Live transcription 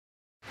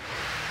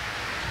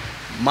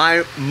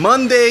My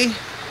Monday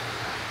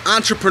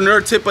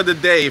entrepreneur tip of the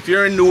day. If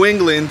you're in New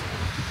England,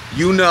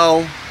 you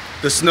know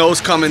the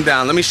snow's coming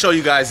down. Let me show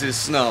you guys this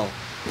snow.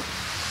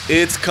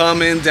 It's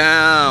coming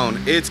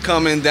down. It's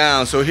coming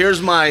down. So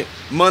here's my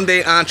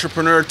Monday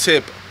entrepreneur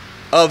tip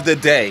of the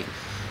day.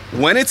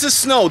 When it's a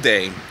snow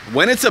day,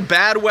 when it's a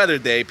bad weather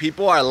day,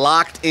 people are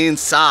locked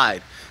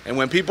inside. And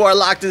when people are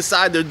locked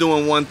inside, they're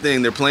doing one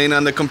thing. They're playing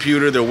on the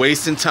computer. They're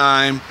wasting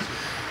time.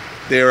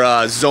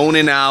 They're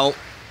zoning out.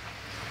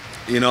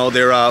 You know,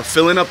 they're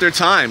filling up their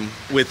time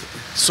with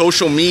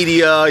social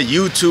media,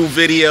 YouTube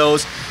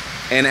videos.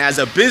 And as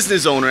a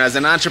business owner, as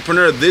an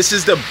entrepreneur, this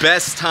is the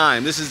best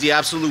time. This is the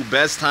absolute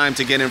best time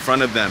to get in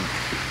front of them,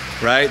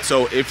 right?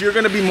 So if you're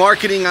gonna be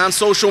marketing on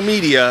social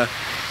media,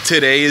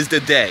 today is the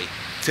day.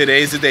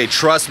 Today is the day.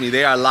 Trust me,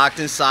 they are locked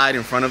inside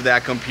in front of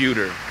that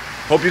computer.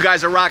 Hope you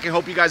guys are rocking.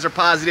 Hope you guys are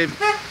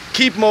positive.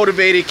 Keep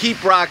motivated,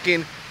 keep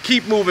rocking,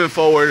 keep moving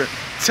forward.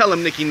 Tell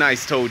them Nicky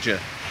Nice told you.